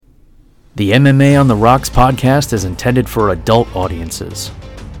The MMA on the Rocks podcast is intended for adult audiences.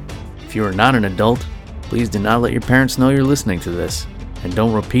 If you are not an adult, please do not let your parents know you're listening to this, and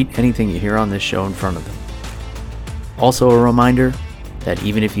don't repeat anything you hear on this show in front of them. Also a reminder that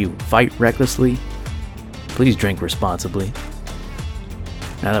even if you fight recklessly, please drink responsibly.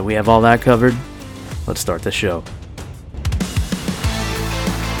 Now that we have all that covered, let's start the show.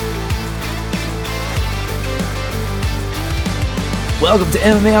 Welcome to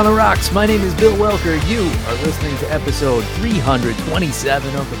MMA on the Rocks. My name is Bill Welker. You are listening to episode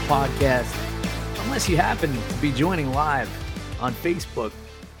 327 of the podcast. Unless you happen to be joining live on Facebook,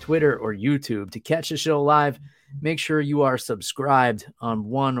 Twitter, or YouTube. To catch the show live, make sure you are subscribed on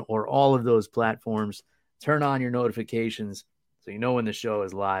one or all of those platforms. Turn on your notifications so you know when the show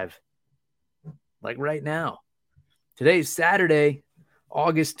is live. Like right now. Today's Saturday,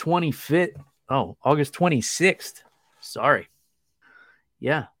 August 25th. Oh, August 26th. Sorry.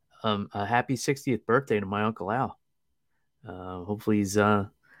 Yeah, a happy 60th birthday to my Uncle Al. Hopefully he's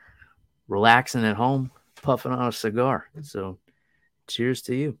relaxing at home, puffing on a cigar. So cheers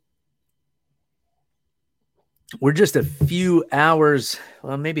to you. We're just a few hours,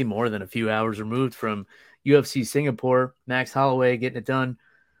 well, maybe more than a few hours removed from UFC Singapore. Max Holloway getting it done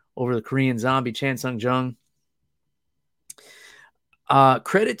over the Korean Zombie, Chan Sung Jung.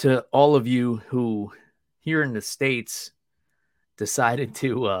 Credit to all of you who here in the States decided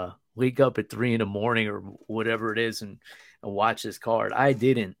to wake up at 3 a.m. or whatever it is and watch this card. I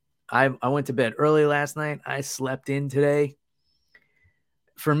didn't. I went to bed early last night. I slept in today.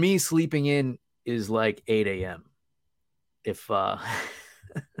 For me, sleeping in is like 8 a.m. If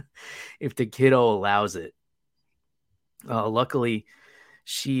if the kiddo allows it. Luckily,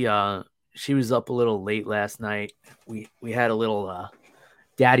 she was up a little late last night. We had a little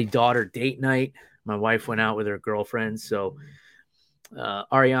daddy-daughter date night. My wife went out with her girlfriend, so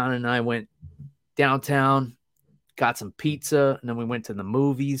Ariana and I went downtown, got some pizza, and then we went to the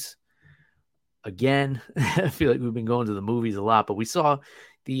movies again. I feel like we've been going to the movies a lot, but we saw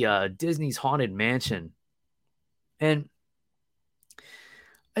the Disney's Haunted Mansion. And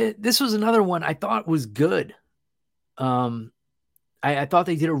this was another one I thought was good. I thought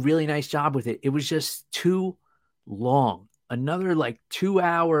they did a really nice job with it. It was just too long. Another like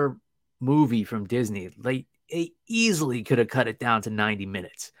 2-hour movie from Disney. Like, it easily could have cut it down to 90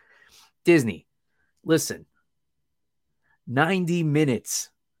 minutes. Disney, listen, 90 minutes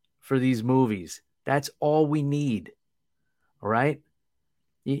for these movies. That's all we need. All right?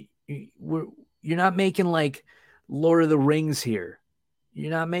 You're not making like Lord of the Rings here.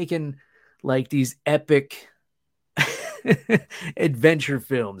 You're not making like these epic adventure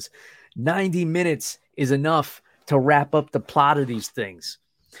films. 90 minutes is enough to wrap up the plot of these things.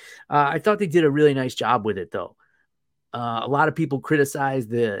 I thought they did a really nice job with it, though. A lot of people criticized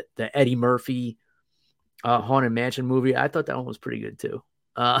the Eddie Murphy Haunted Mansion movie. I thought that one was pretty good, too.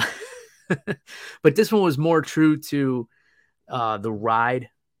 But this one was more true to the ride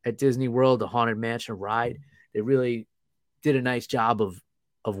at Disney World, the Haunted Mansion ride. They really did a nice job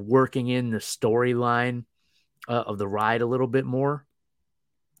of working in the storyline of the ride a little bit more.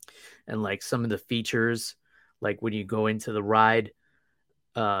 And like some of the features, like when you go into the ride,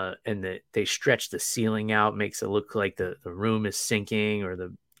 and they stretch the ceiling out, makes it look like the room is sinking or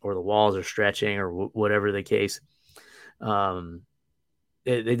the walls are stretching or whatever the case. They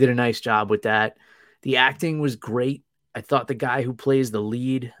did a nice job with that. The acting was great. I thought the guy who plays the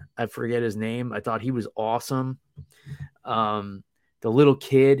lead, I forget his name, I thought he was awesome. The little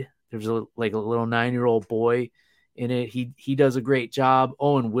kid, there's a little 9-year-old boy in it. He does a great job.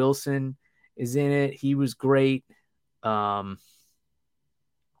 Owen Wilson is in it. He was great.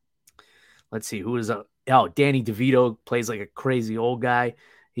 Let's see who is Danny DeVito plays like a crazy old guy.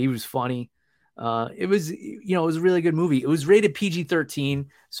 He was funny. It was a really good movie. It was rated PG-13,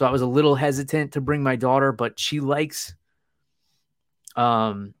 so I was a little hesitant to bring my daughter, but she likes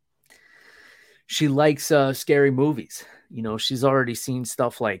scary movies. You know, she's already seen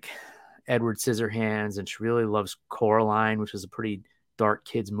stuff like Edward Scissorhands, and she really loves Coraline, which is a pretty dark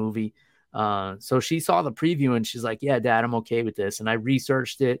kids movie. So she saw the preview and she's like, "Yeah, Dad, I'm okay with this." And I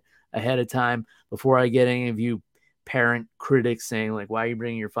researched it ahead of time before I get any of you parent critics saying like, "Why are you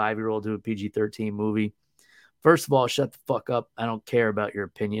bringing your 5-year-old to a PG-13 movie?" First of all, shut the fuck up. I don't care about your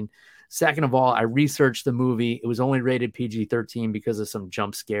opinion. Second of all, I researched the movie. It was only rated PG-13 because of some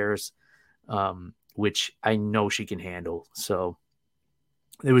jump scares, which I know she can handle. So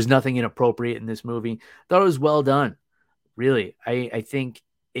there was nothing inappropriate in this movie. Thought it was well done. Really. I think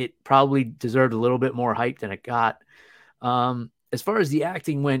it probably deserved a little bit more hype than it got. As far as the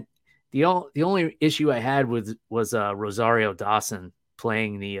acting went, the only issue I had was Rosario Dawson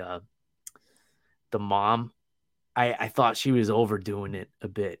playing the the mom, I thought she was overdoing it a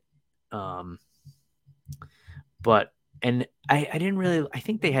bit. But I didn't really, I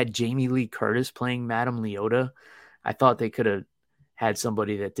think they had Jamie Lee Curtis playing Madame Leota. I thought they could have had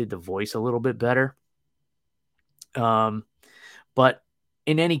somebody that did the voice a little bit better. But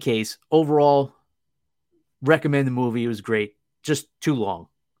in any case, overall, recommend the movie. It was great. Just too long.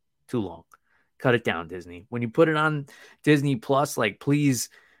 Cut it down, Disney. When you put it on Disney Plus, like please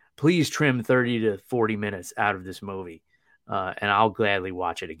trim 30 to 40 minutes out of this movie. And I'll gladly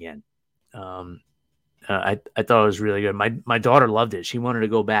watch it again. I thought it was really good. My daughter loved it. She wanted to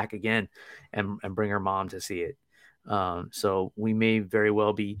go back again and bring her mom to see it. So we may very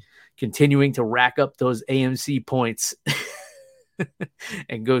well be continuing to rack up those AMC points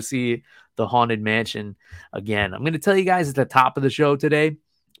and go see the Haunted Mansion again. I'm going to tell you guys at the top of the show today,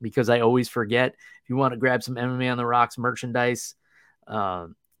 because I always forget. If you want to grab some MMA on the Rocks merchandise,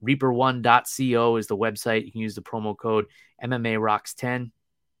 reaper1.co is the website. You can use the promo code MMA Rocks 10.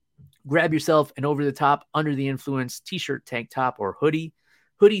 Grab yourself an over-the-top, under-the-influence t-shirt, tank top, or hoodie.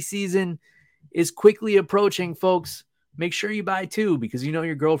 Hoodie season is quickly approaching, folks. Make sure you buy two, because you know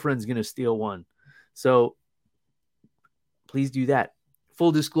your girlfriend's going to steal one. So please do that.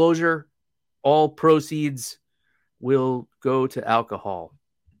 Full disclosure, all proceeds will go to alcohol.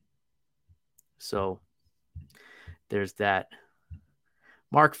 So there's that.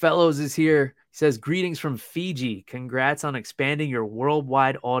 Mark Fellows is here. He says, greetings from Fiji. Congrats on expanding your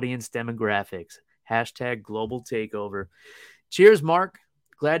worldwide audience demographics. Hashtag global takeover. Cheers, Mark.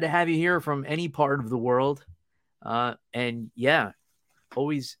 Glad to have you here from any part of the world. And yeah,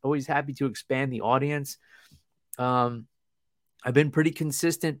 always happy to expand the audience. I've been pretty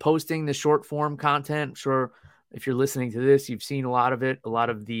consistent posting the short form content. I'm sure if you're listening to this, you've seen a lot of it, a lot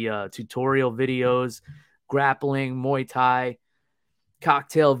of the tutorial videos, grappling, Muay Thai,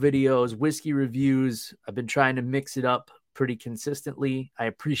 cocktail videos, whiskey reviews. I've been trying to mix it up pretty consistently. I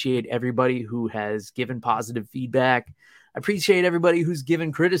appreciate everybody who has given positive feedback. I appreciate everybody who's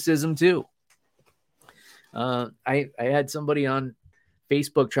given criticism too. I had somebody on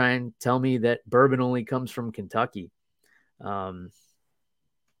Facebook try and tell me that bourbon only comes from Kentucky,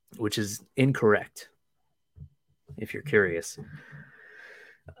 which is incorrect, if you're curious.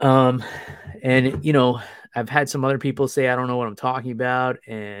 And, you know, I've had some other people say, I don't know what I'm talking about,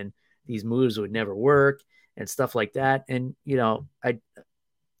 and these moves would never work and stuff like that. And, you know, I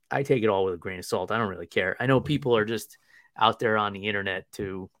take it all with a grain of salt. I don't really care. I know people are just out there on the internet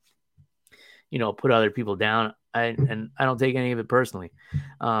to, you know, put other people down. And I don't take any of it personally.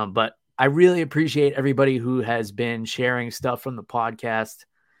 But I really appreciate everybody who has been sharing stuff from the podcast.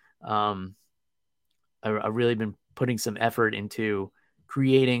 I've really been putting some effort into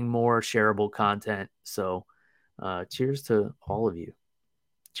creating more shareable content. So cheers to all of you.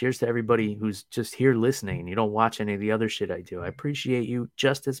 Cheers to everybody who's just here listening and you don't watch any of the other shit I do. I appreciate you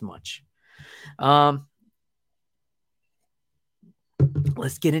just as much.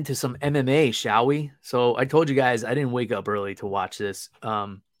 Let's get into some MMA, shall we? So I told you guys I didn't wake up early to watch this.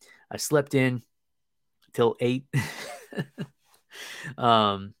 I slept in till 8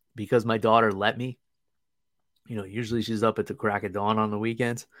 because my daughter let me. You know, usually she's up at the crack of dawn on the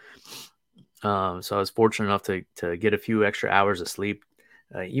weekends. So I was fortunate enough to get a few extra hours of sleep.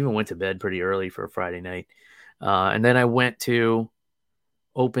 I even went to bed pretty early for a Friday night. And then I went to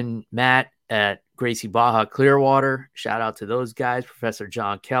open mat at Gracie Baja Clearwater. Shout out to those guys, Professor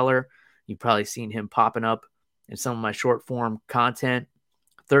John Keller. You've probably seen him popping up in some of my short form content.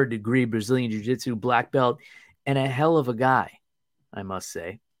 3rd degree Brazilian Jiu-Jitsu black belt, and a hell of a guy, I must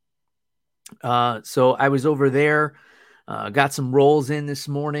say. So I was over there, got some rolls in this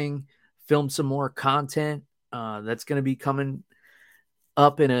morning, filmed some more content that's going to be coming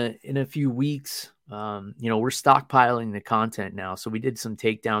up in a few weeks. You know, we're stockpiling the content now. So we did some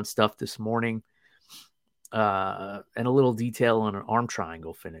takedown stuff this morning, and a little detail on an arm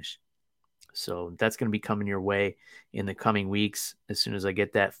triangle finish. So that's going to be coming your way in the coming weeks as soon as I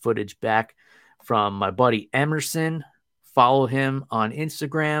get that footage back from my buddy Emerson. Follow him on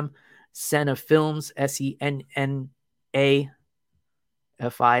Instagram, Senna Films, SENNAFILMS.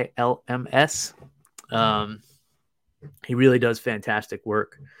 He really does fantastic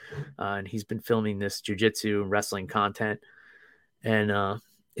work. And he's been filming this jiu-jitsu and wrestling content. And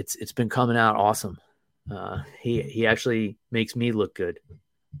it's been coming out awesome. He actually makes me look good,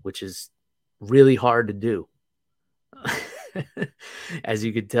 which is really hard to do. As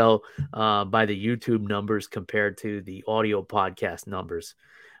you could tell by the YouTube numbers compared to the audio podcast numbers,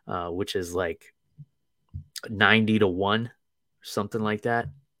 which is like 90-1, something like that.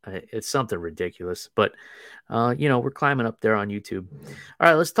 It's something ridiculous, but you know, we're climbing up there on YouTube. All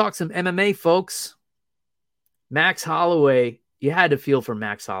right, let's talk some MMA, folks. Max Holloway, you had to feel for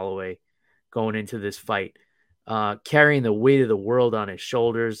Max Holloway going into this fight, carrying the weight of the world on his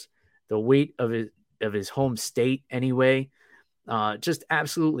shoulders, the weight of his home state anyway. Just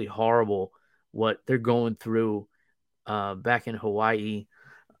absolutely horrible what they're going through back in Hawaii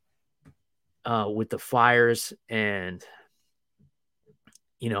with the fires. And,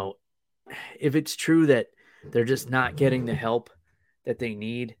 if it's true that they're just not getting the help that they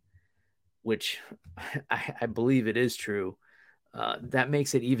need, which I believe it is true, that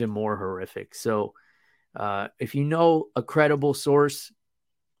makes it even more horrific. So if you know a credible source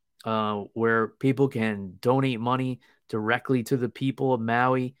where people can donate money directly to the people of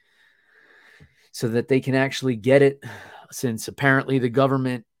Maui so that they can actually get it, since apparently the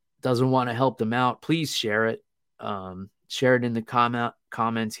government doesn't want to help them out, please share it. Share it in the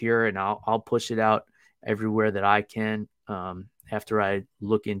comments here, and I'll push it out everywhere that I can after I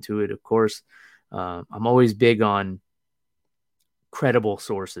look into it, of course. I'm always big on credible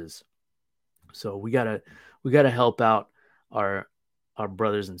sources. So we gotta help out our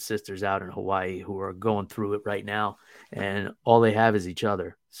brothers and sisters out in Hawaii who are going through it right now, and all they have is each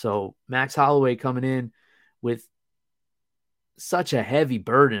other. So Max Holloway coming in with such a heavy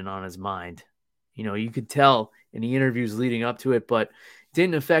burden on his mind. You could tell in the interviews leading up to it, but it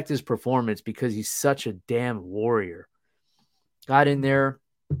didn't affect his performance because he's such a damn warrior. Got in there,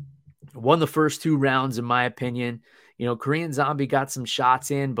 won the first 2 rounds, in my opinion. Korean Zombie got some shots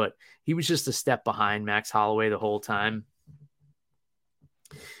in, but he was just a step behind Max Holloway the whole time.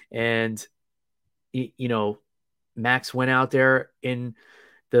 And, Max went out there in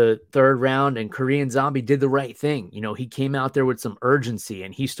the 3rd round, and Korean Zombie did the right thing. He came out there with some urgency,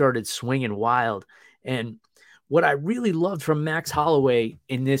 and he started swinging wild. And what I really loved from Max Holloway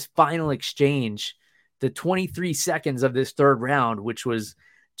in this final exchange, the 23 seconds of this 3rd round, which was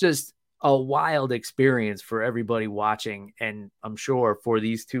just a wild experience for everybody watching, and I'm sure for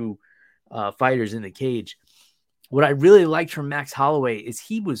these 2 fighters in the cage. What I really liked from Max Holloway is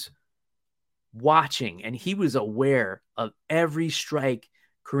he was watching, and he was aware of every strike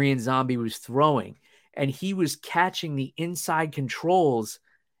Korean Zombie was throwing, and he was catching the inside controls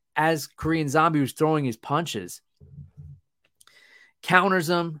as Korean Zombie was throwing his punches. Counters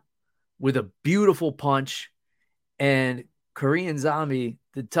him with a beautiful punch, and Korean Zombie,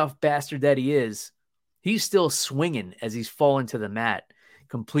 the tough bastard that he is, he's still swinging as he's falling to the mat,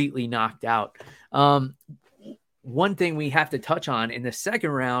 completely knocked out. One thing we have to touch on, in the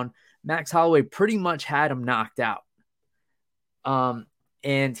 2nd round, Max Holloway pretty much had him knocked out.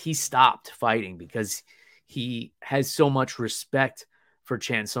 And he stopped fighting because he has so much respect for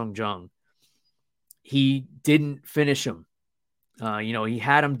Chan Sung Jung. He didn't finish him. He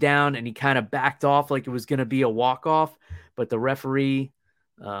had him down, and he kind of backed off like it was going to be a walk-off, but the referee,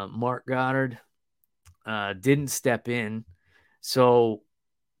 Mark Goddard, didn't step in.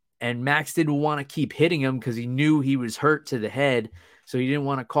 And Max didn't want to keep hitting him because he knew he was hurt to the head, so he didn't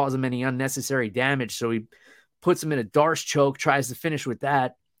want to cause him any unnecessary damage. So he puts him in a Darce choke, tries to finish with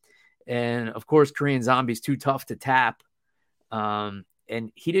that. And, of course, Korean Zombie's too tough to tap. And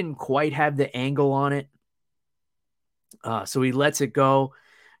he didn't quite have the angle on it. So he lets it go.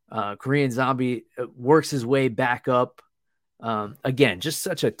 Korean Zombie works his way back up. Again, just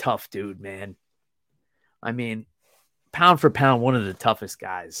such a tough dude, man. I mean, pound for pound, one of the toughest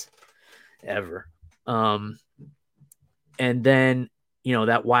guys ever. And then,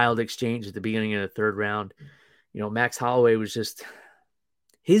 that wild exchange at the beginning of the 3rd round, Max Holloway was just,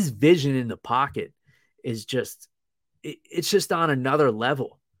 his vision in the pocket is just, it's just on another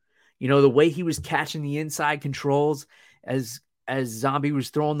level. The way he was catching the inside controls as Zombie was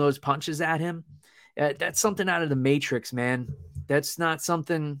throwing those punches at him, that's something out of the Matrix, man. That's not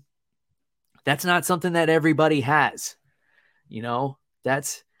something that everybody has.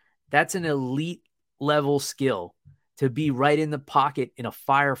 That's an elite level skill, to be right in the pocket in a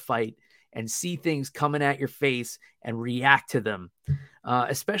firefight and see things coming at your face and react to them,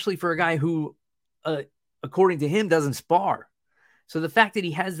 especially for a guy who, according to him, doesn't spar. So the fact that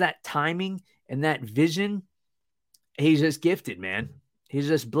he has that timing and that vision, he's just gifted, man. He's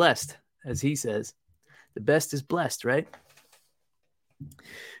just blessed, as he says. The best is blessed, right?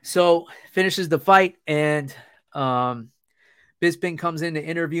 So finishes the fight, and Bisping comes in to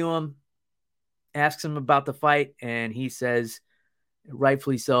interview him, asks him about the fight, and he says,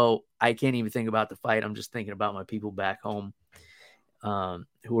 rightfully so, I can't even think about the fight. I'm just thinking about my people back home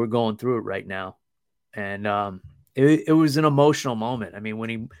who are going through it right now. And it was an emotional moment. I mean,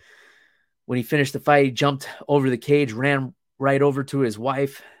 when he finished the fight, he jumped over the cage, ran right over to his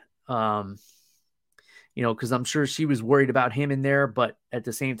wife, because I'm sure she was worried about him in there, but at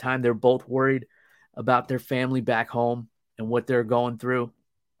the same time, they're both worried about their family back home and what they're going through.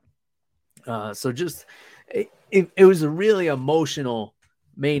 So just it was a really emotional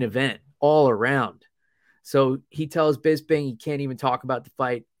main event all around. So he tells Bisping he can't even talk about the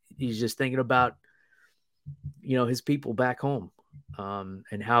fight. He's just thinking about, his people back home,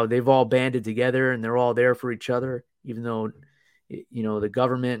 and how they've all banded together and they're all there for each other, even though, the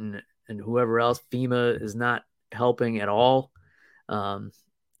government and whoever else, FEMA, is not helping at all. Not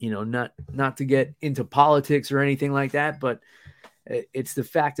to get into politics or anything like that, but it's the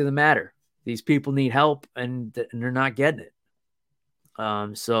fact of the matter. These people need help and they're not getting it.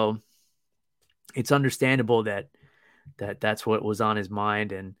 So it's understandable that's what was on his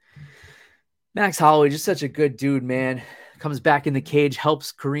mind. And Max Holloway, just such a good dude, man. Comes back in the cage,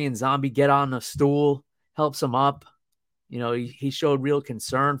 helps Korean Zombie get on a stool, helps him up. He showed real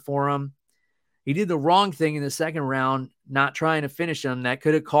concern for him. He did the wrong thing in the second round, not trying to finish him. That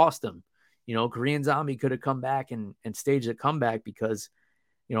could have cost him. Korean Zombie could have come back and staged a comeback because,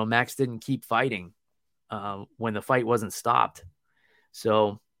 Max didn't keep fighting when the fight wasn't stopped.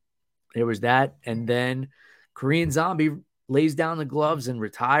 So there was that. And then Korean Zombie lays down the gloves and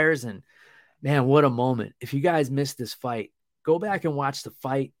retires. And man, what a moment. If you guys missed this fight, go back and watch the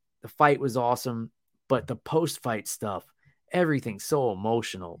fight. The fight was awesome, but the post-fight stuff, everything's so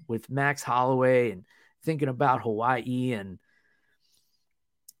emotional with Max Holloway and thinking about Hawaii. And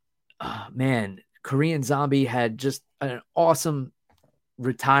man, Korean Zombie had just an awesome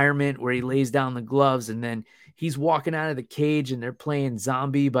retirement where he lays down the gloves and then he's walking out of the cage and they're playing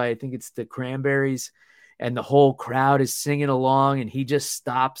Zombie by, I think it's the Cranberries, and the whole crowd is singing along and he just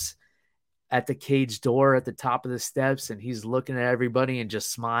stops at the cage door at the top of the steps and he's looking at everybody and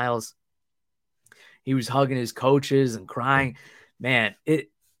just smiles. He was hugging his coaches and crying. Man, it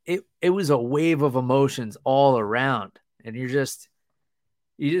was a wave of emotions all around. And you just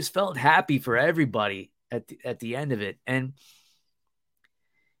felt happy for everybody at the end of it. And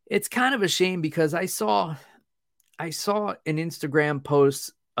it's kind of a shame because I saw an Instagram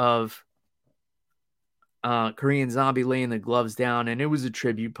post of Korean Zombie laying the gloves down, and it was a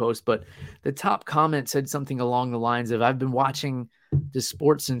tribute post, but the top comment said something along the lines of, I've been watching the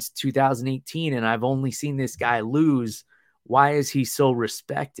sport since 2018 and I've only seen this guy lose. Why is he so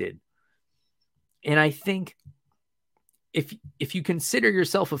respected? And I think if you consider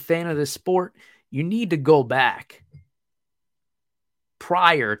yourself a fan of this sport, you need to go back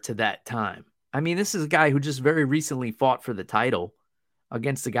prior to that time. I mean, this is a guy who just very recently fought for the title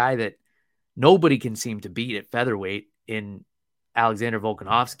against a guy that nobody can seem to beat at featherweight in Alexander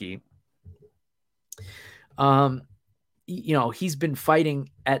Volkanovski. He's been fighting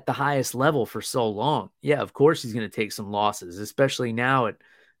at the highest level for so long. Yeah, of course he's going to take some losses, especially now at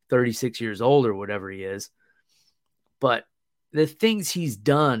 36 years old or whatever he is. But the things he's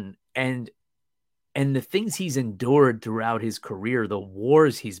done and the things he's endured throughout his career, the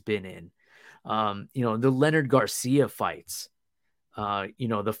wars he's been in, the Leonard Garcia fights,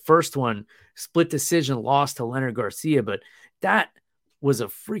 the first one, split decision, lost to Leonard Garcia, but that was a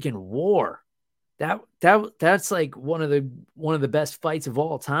freaking war. That's like one of the best fights of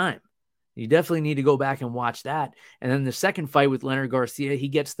all time. You definitely need to go back and watch that. And then the second fight with Leonard Garcia, he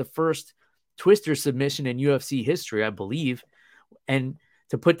gets the first twister submission in UFC history, I believe. And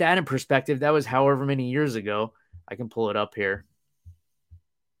to put that in perspective, that was however many years ago. I can pull it up here.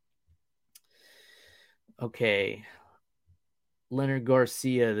 Okay. Leonard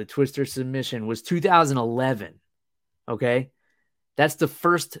Garcia, the twister submission was 2011. Okay. That's the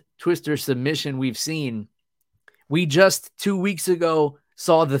first twister submission we've seen. We just 2 weeks ago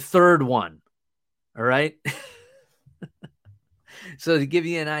saw the third one. All right. So to give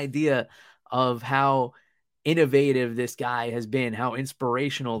you an idea of how innovative this guy has been, how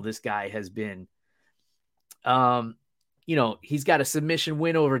inspirational this guy has been. He's got a submission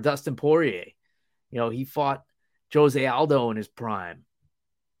win over Dustin Poirier. He fought Jose Aldo in his prime.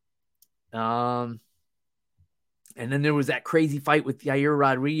 And then there was that crazy fight with Yair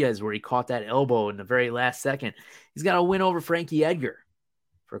Rodriguez where he caught that elbow in the very last second. He's got a win over Frankie Edgar,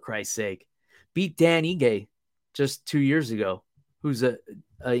 for Christ's sake. Beat Dan Ige just 2 years ago, who's a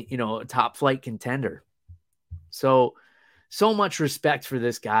top flight contender. So much respect for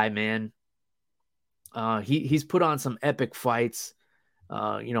this guy, man. He's put on some epic fights.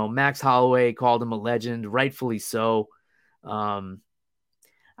 Max Holloway called him a legend, rightfully so. I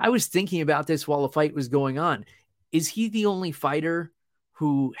was thinking about this while the fight was going on. Is he the only fighter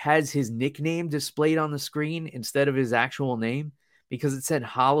who has his nickname displayed on the screen instead of his actual name? Because it said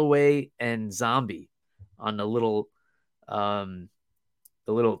Holloway and Zombie on the little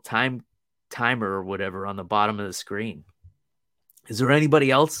timer or whatever on the bottom of the screen. Is there anybody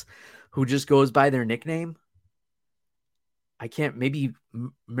else who just goes by their nickname. I can't, maybe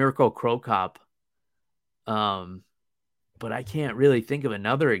Mirko Cro Cop. But I can't really think of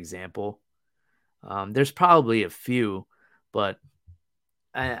another example. There's probably a few, but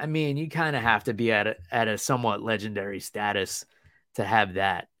I mean, you kind of have to be at a somewhat legendary status to have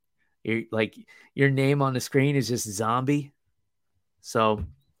that. Like your name on the screen is just zombie. So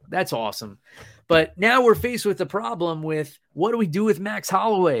that's awesome. But now we're faced with the problem with what do we do with Max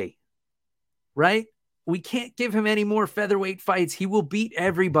Holloway? Right? We can't give him any more featherweight fights. He will beat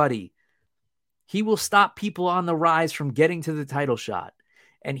everybody. He will stop people on the rise from getting to the title shot.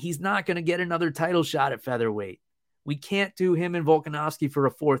 And he's not going to get another title shot at featherweight. We can't do him and Volkanovski for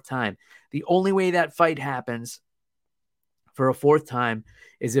a fourth time. The only way that fight happens for a fourth time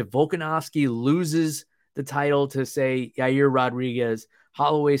is if Volkanovski loses the title to, say, Yair Rodriguez,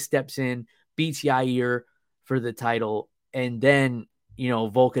 Holloway steps in, beats Yair for the title, and then,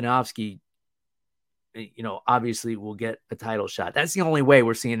 Volkanovski, obviously will get a title shot. That's the only way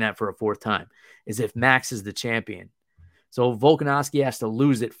we're seeing that for a fourth time, is if Max is the champion. So Volkanovski has to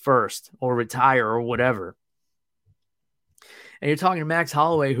lose it first or retire or whatever. And you're talking to Max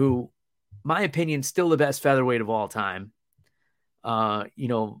Holloway, who, my opinion, still the best featherweight of all time.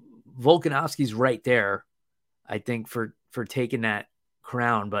 Volkanovski's right there, I think, for taking that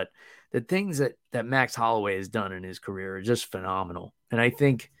crown. But the things that Max Holloway has done in his career are just phenomenal. And I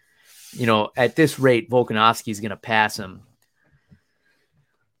think, at this rate, Volkanovski is going to pass him.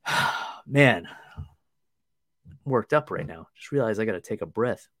 Man, I'm worked up right now. Just realized I got to take a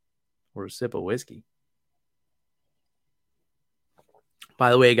breath or a sip of whiskey. By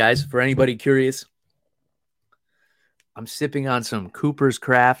the way, guys, for anybody curious, I'm sipping on some Cooper's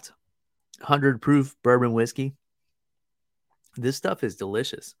Craft 100 proof bourbon whiskey. This stuff is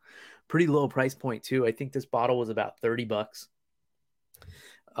delicious. Pretty low price point too. I think this bottle was about $30.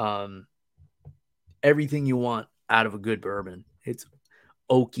 Everything you want out of a good bourbon. It's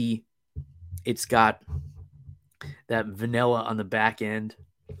oaky. It's got that vanilla on the back end.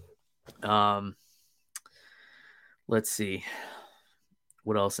 Let's see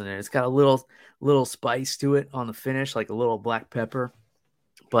what else in it. It's got a little spice to it on the finish, like a little black pepper.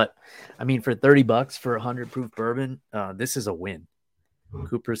 But I mean, for $30 for 100 proof bourbon, this is a win.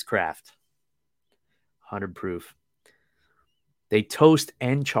 Cooper's Craft, 100 proof. They toast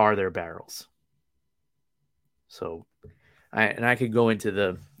and char their barrels. So, I could go into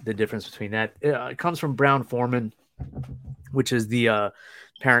the difference between that. It comes from Brown-Forman, which is the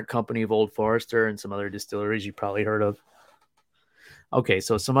parent company of Old Forester and some other distilleries you probably heard of. Okay,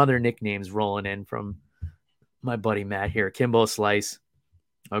 so some other nicknames rolling in from my buddy Matt here. Kimbo Slice.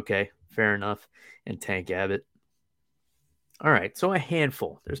 Okay, fair enough. And Tank Abbott. All right, so a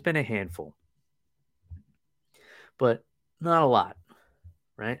handful. There's been a handful. But not a lot,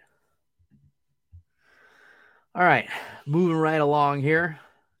 right? All right, moving right along here.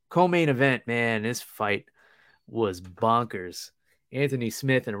 Co-main event, man, this fight was bonkers. Anthony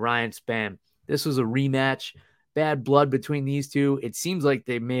Smith and Ryan Spann. This was a rematch. Bad blood between these two. It seems like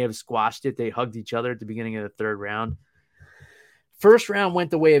they may have squashed it. They hugged each other at the beginning of the third round. First round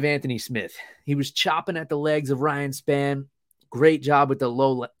went the way of Anthony Smith. He was chopping at the legs of Ryan Spann. Great job with the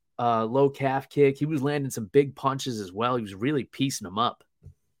low calf kick. He was landing some big punches as well. He was really piecing them up.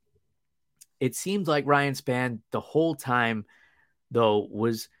 It seemed like Ryan Spann the whole time, though,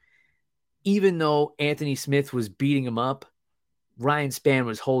 was, even though Anthony Smith was beating him up, Ryan Spann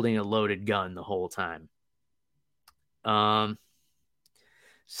was holding a loaded gun the whole time.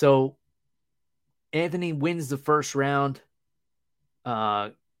 So Anthony wins the first round.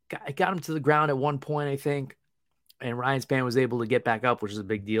 Got him to the ground at one point, I think. And Ryan Spann was able to get back up, which is a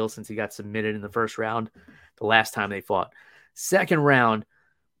big deal since he got submitted in the first round the last time they fought. Second round,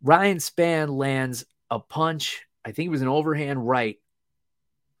 Ryan Spann lands a punch. I think it was an overhand right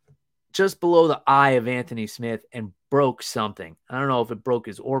just below the eye of Anthony Smith and broke something. I don't know if it broke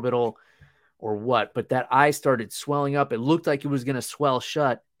his orbital or what, but that eye started swelling up. It looked like it was going to swell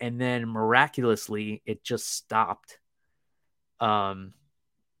shut, and then miraculously it just stopped. The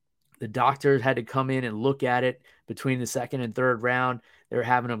doctors had to come in and look at it between the second and third round. They were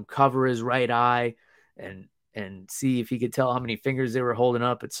having him cover his right eye and see if he could tell how many fingers they were holding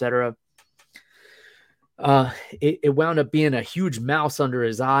up, etc. It wound up being a huge mouse under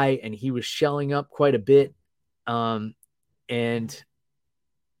his eye, and he was shelling up quite a bit. And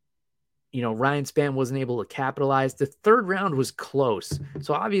Ryan Spann wasn't able to capitalize. The third round was close.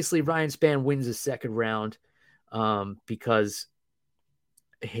 So obviously Ryan Spann wins the second round because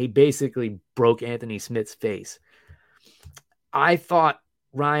he basically broke Anthony Smith's face. I thought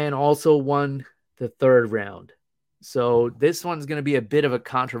Ryan also won the third round. So this one's going to be a bit of a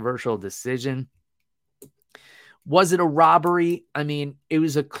controversial decision. Was it a robbery? I mean, it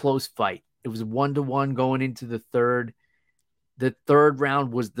was a close fight. It was 1-1 going into the third. The third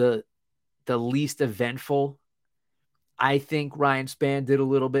round was the least eventful. I think Ryan Spann did a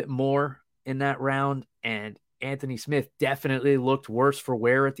little bit more in that round, and Anthony Smith definitely looked worse for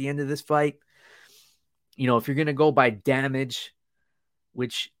wear at the end of this fight. You know, if you're going to go by damage,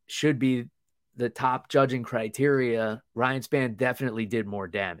 which should be the top judging criteria, Ryan Spann definitely did more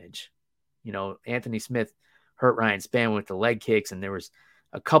damage. You know, Anthony Smith hurt Ryan Spann with the leg kicks, and there was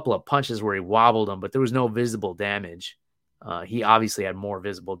a couple of punches where he wobbled him, but there was no visible damage. He obviously had more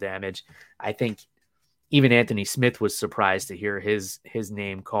visible damage. I think even Anthony Smith was surprised to hear his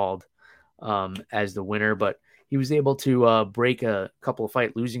name called as the winner, but he was able to break a couple of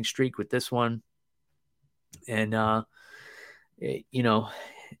fight losing streak with this one. And, you know,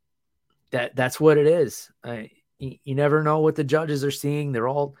 that's what it is. You never know what the judges are seeing. They're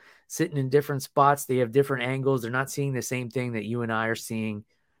all sitting in different spots. They have different angles. They're not seeing the same thing that you and I are seeing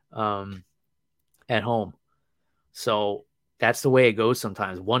at home. So that's the way it goes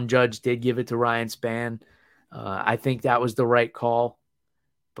sometimes. One judge did give it to Ryan Spann. I think that was the right call.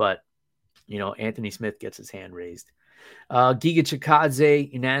 But, you know, Anthony Smith gets his hand raised. Giga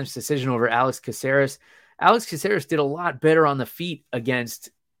Chikadze, unanimous decision over Alex Caceres. Alex Caceres did a lot better on the feet against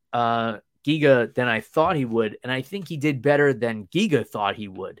Giga than I thought he would. And I think he did better than Giga thought he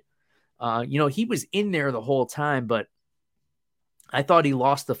would. You know, he was in there the whole time, but I thought he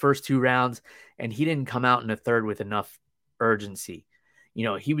lost the first 2 rounds and he didn't come out in the third with enough urgency. You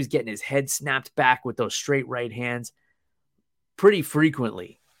know, he was getting his head snapped back with those straight right hands pretty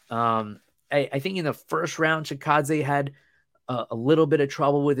frequently. I think in the first round, Chikadze had a little bit of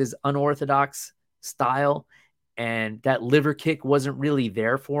trouble with his unorthodox style, and that liver kick wasn't really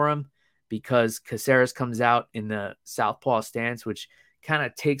there for him because Caceres comes out in the southpaw stance, which kind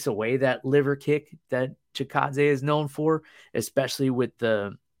of takes away that liver kick that Chikadze is known for, especially with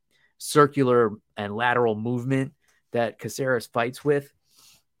the circular and lateral movement that Caceres fights with.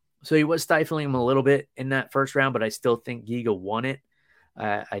 So he was stifling him a little bit in that first round, but I still think Giga won it.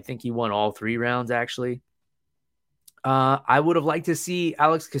 I think he won all 3 rounds, actually. I would have liked to see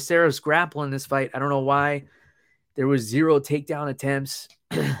Alex Caceres grapple in this fight. I don't know why there was 0 takedown attempts.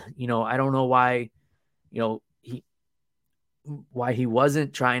 You know, I don't know why, you know, why he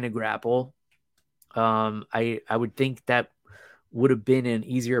wasn't trying to grapple. I would think that would have been an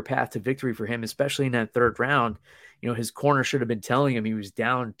easier path to victory for him, especially in that third round. You know, his corner should have been telling him he was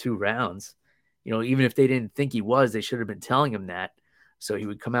down 2 rounds. You know, even if they didn't think he was, they should have been telling him that. So he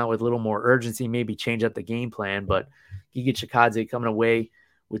would come out with a little more urgency, maybe change up the game plan. But Giga Chikadze coming away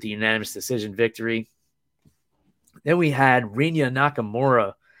with the unanimous decision victory. Then we had Rinya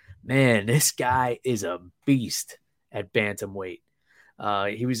Nakamura. Man, this guy is a beast at bantamweight.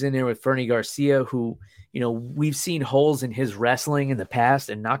 He was in there with Fernie Garcia, who, you know, we've seen holes in his wrestling in the past.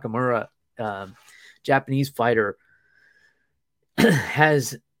 And Nakamura, Japanese fighter,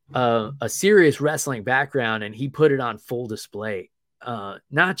 has a serious wrestling background, and he put it on full display.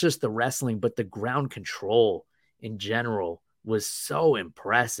 Not just the wrestling, but the ground control in general was so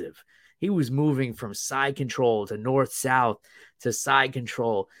impressive. He was moving from side control to north-south to side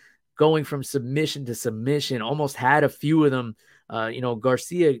control, going from submission to submission, almost had a few of them. You know,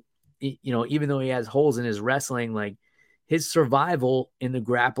 Garcia, you know, even though he has holes in his wrestling, like his survival in the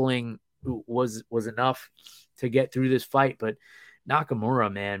grappling was enough to get through this fight. But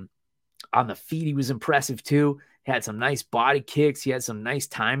Nakamura, man, on the feet, he was impressive too. He had some nice body kicks. He had some nice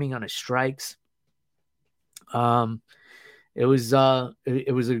timing on his strikes. It was a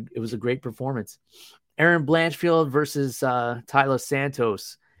great performance. Aaron Blanchfield versus Tyler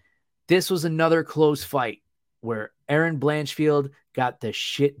Santos. This was another close fight where Aaron Blanchfield got the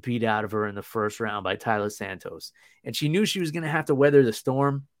shit beat out of her in the first round by Tyler Santos. And she knew she was going to have to weather the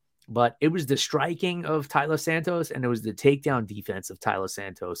storm, but it was the striking of Tyler Santos and it was the takedown defense of Tyler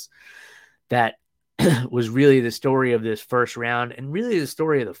Santos that was really the story of this first round and really the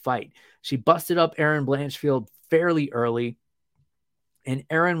story of the fight. She busted up Aaron Blanchfield fairly early, and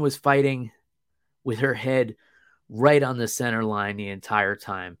Aaron was fighting with her head right on the center line the entire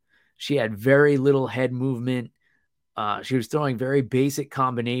time. She had very little head movement. She was throwing very basic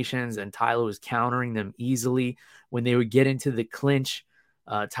combinations, and Tyler was countering them easily. When they would get into the clinch,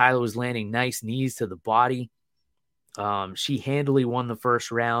 Tyler was landing nice knees to the body. She handily won the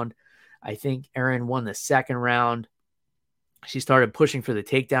first round. I think Aaron won the second round. She started pushing for the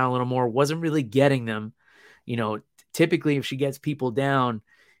takedown a little more, wasn't really getting them. You know, typically if she gets people down,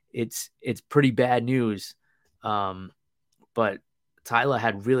 it's pretty bad news. But Tyler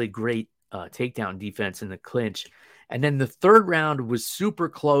had really great takedown defense in the clinch. And then the third round was super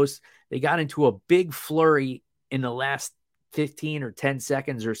close. They got into a big flurry in the last 15 or 10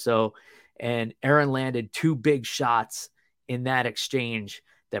 seconds or so. And Erin landed 2 big shots in that exchange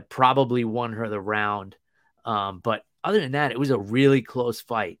that probably won her the round. But other than that, it was a really close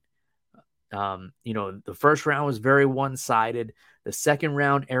fight. The first round was very one-sided. The second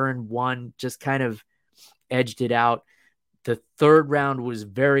round, Erin won, just kind of edged it out. The third round was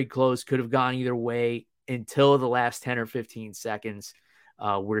very close, could have gone either way until the last 10 or 15 seconds,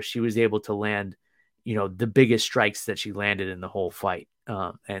 where she was able to land, the biggest strikes that she landed in the whole fight,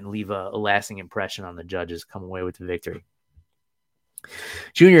 and leave a lasting impression on the judges, come away with the victory.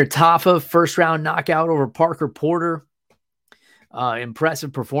 Junior Tafa, first round knockout over Parker Porter.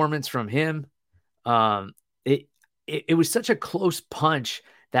 Impressive performance from him. It was such a close punch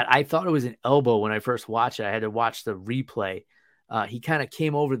that I thought it was an elbow when I first watched it. I had to watch the replay. He kind of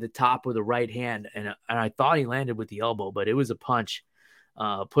came over the top with a right hand, and I thought he landed with the elbow, but it was a punch.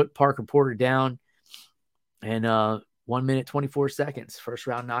 Put Parker Porter down, and 1 minute, 24 seconds. First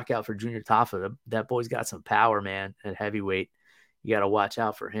round knockout for Junior Tafa. That boy's got some power, man, at heavyweight. You got to watch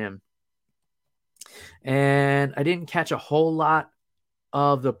out for him. And I didn't catch a whole lot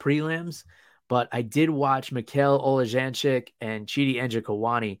of the prelims, but I did watch Mikhail Olajanchik and Chidi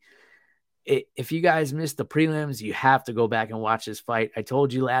Njokuani. If you guys missed the prelims, you have to go back and watch this fight. I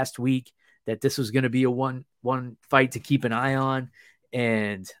told you last week that this was going to be a one fight to keep an eye on.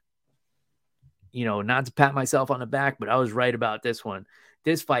 And, not to pat myself on the back, but I was right about this one.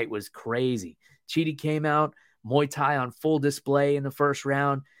 This fight was crazy. Chidi came out, Muay Thai on full display in the first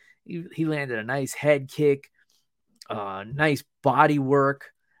round. He landed a nice head kick, nice body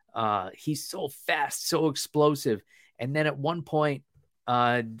work. He's so fast, so explosive. And then at one point,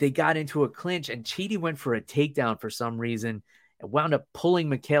 they got into a clinch, and Chidi went for a takedown for some reason and wound up pulling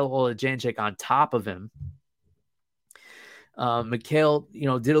Mikhail Olajanchik on top of him. Mikhail,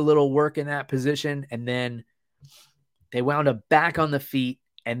 did a little work in that position, and then they wound up back on the feet,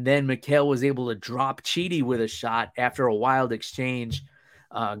 and then Mikhail was able to drop Chidi with a shot after a wild exchange,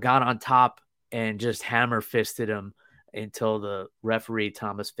 got on top and just hammer fisted him until the referee,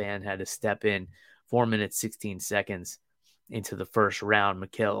 Thomas Fan, had to step in. 4 minutes, 16 seconds into the first round.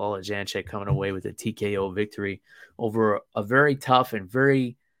 Mikhail Olajanchik coming away with a TKO victory over a very tough and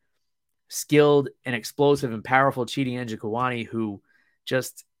very skilled and explosive and powerful Chidi Njokuani, who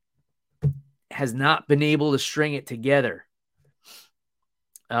just has not been able to string it together.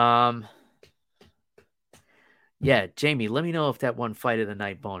 Yeah, Jamie, let me know if that won fight of the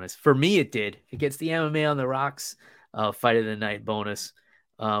night bonus. For me, it did. It gets the MMA on the Rocks fight of the night bonus,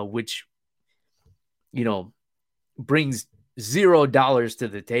 which, brings $0 to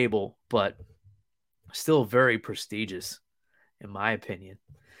the table, but still very prestigious, in my opinion.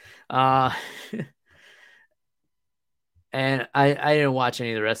 And I didn't watch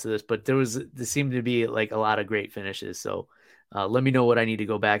any of the rest of this, but there seemed to be like a lot of great finishes. So let me know what I need to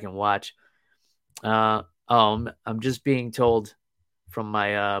go back and watch. I'm just being told from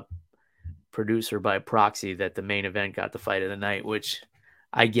my producer by proxy that the main event got the fight of the night, which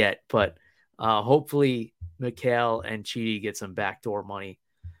I get, but hopefully Mikhail and Chidi get some backdoor money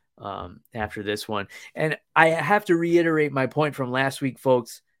after this one. And I have to reiterate my point from last week,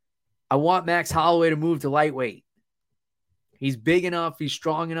 folks. I want Max Holloway to move to lightweight. He's big enough. He's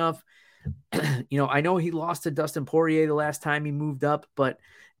strong enough. I know he lost to Dustin Poirier the last time he moved up, but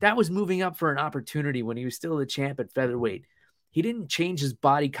that was moving up for an opportunity when he was still the champ at featherweight. He didn't change his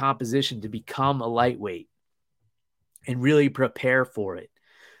body composition to become a lightweight and really prepare for it.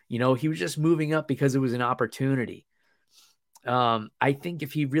 He was just moving up because it was an opportunity. I think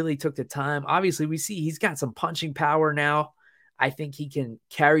if he really took the time, obviously we see he's got some punching power now. I think he can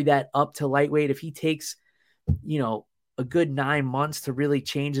carry that up to lightweight. If he takes, a good 9 months to really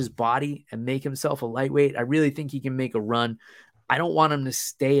change his body and make himself a lightweight, I really think he can make a run. I don't want him to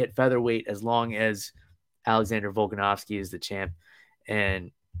stay at featherweight as long as Alexander Volkanovski is the champ.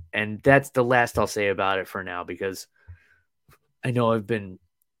 And that's the last I'll say about it for now, because I know I've been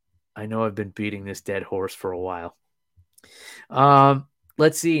beating this dead horse for a while.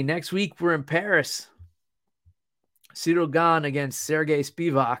 Let's see. Next week we're in Paris. Cyril Gane against Sergey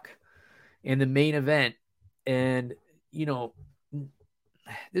Spivak in the main event. And,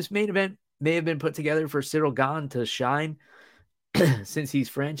 this main event may have been put together for Cyril Gane to shine since he's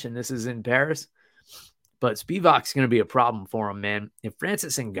French and this is in Paris. But Spivak's going to be a problem for him, man. If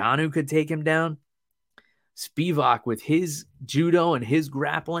Francis Ngannou could take him down, Spivak, with his judo and his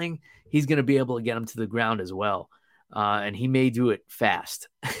grappling, he's going to be able to get him to the ground as well. And he may do it fast.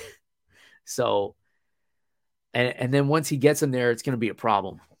 So, and then once he gets him there, it's going to be a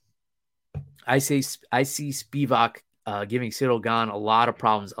problem. I see Spivak giving Cyril Gahn a lot of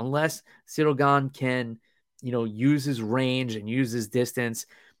problems unless Cyril Gahn can, use his range and use his distance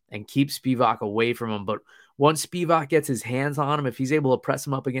and keep Spivak away from him. But once Spivak gets his hands on him, if he's able to press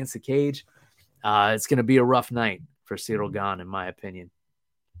him up against the cage, it's going to be a rough night for Cyril Gahn, in my opinion.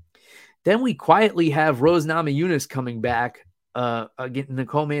 Then we quietly have Rose Namajunas coming back in the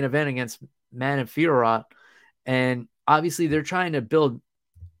co-main event against Manon Fiorot. And obviously they're trying to build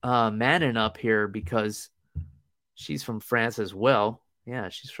Manon up here because she's from France as well. Yeah,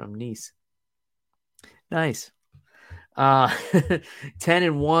 she's from Nice. Nice.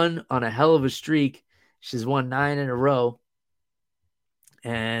 10-1 on a hell of a streak. She's won 9 in a row.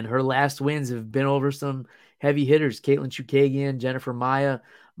 And her last wins have been over some heavy hitters: Caitlin Chukagian, Jennifer Maia,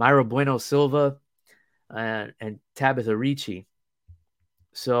 Myra Bueno Silva, and Tabitha Ricci.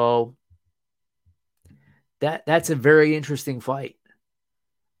 So that's a very interesting fight.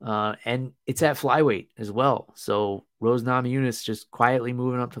 And it's at flyweight as well. So Rose Namajunas just quietly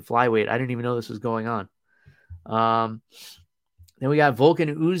moving up to flyweight. I didn't even know this was going on. Then we got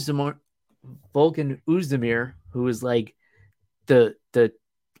Volkan Oezdemir, who is like the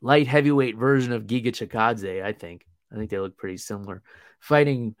light heavyweight version of Giga Chikadze, I think. I think they look pretty similar.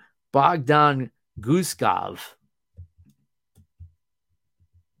 Fighting Bogdan Guskov.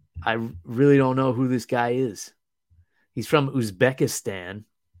 I really don't know who this guy is. He's from Uzbekistan.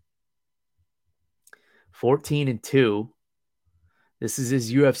 14-2. This is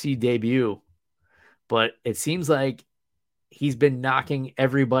his UFC debut. But it seems like he's been knocking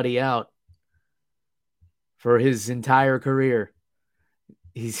everybody out for his entire career.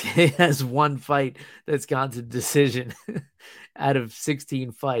 He has one fight that's gone to decision out of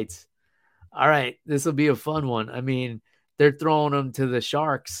 16 fights. All right, this will be a fun one. I mean, they're throwing him to the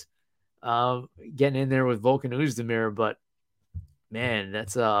Sharks, getting in there with Volkan Oezdemir, but man,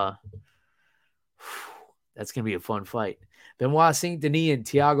 that's going to be a fun fight. Benoit Saint Denis and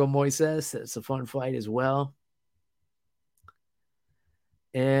Thiago Moises, that's a fun fight as well.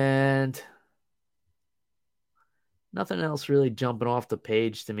 And nothing else really jumping off the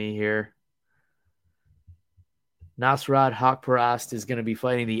page to me here. Nasrat Haqparast is going to be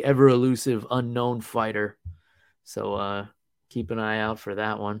fighting the ever-elusive unknown fighter. So keep an eye out for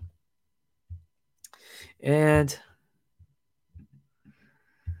that one. And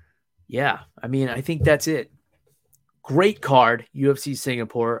yeah, I mean, I think that's it. Great card, UFC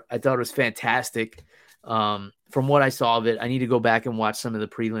Singapore. I thought it was fantastic. From what I saw of it, I need to go back and watch some of the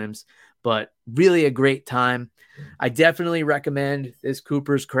prelims, but really a great time. I definitely recommend this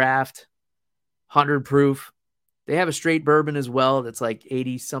Cooper's Craft 100 proof. They have a straight bourbon as well that's like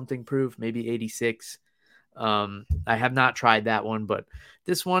 80 something proof, maybe 86. I have not tried that one, but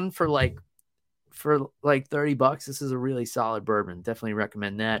this one for like $30, this is a really solid bourbon. Definitely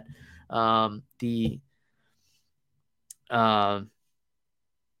recommend that. The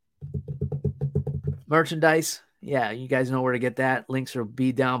merchandise, yeah, you guys know where to get that. Links will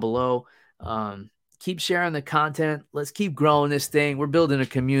be down below. Keep sharing the content. Let's keep growing this thing. We're building a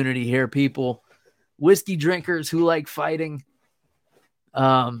community here, people. Whiskey drinkers who like fighting.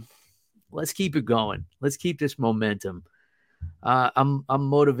 Let's keep it going. Let's keep this momentum. I'm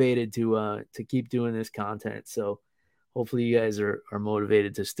motivated to keep doing this content. So hopefully you guys are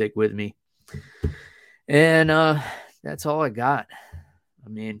motivated to stick with me. And that's all I got. I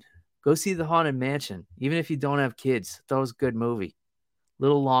mean, go see The Haunted Mansion, even if you don't have kids. I thought it was a good movie. A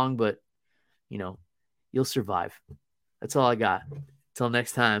little long, but you'll survive. That's all I got. Till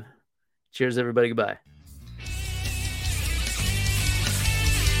next time. Cheers, everybody. Goodbye.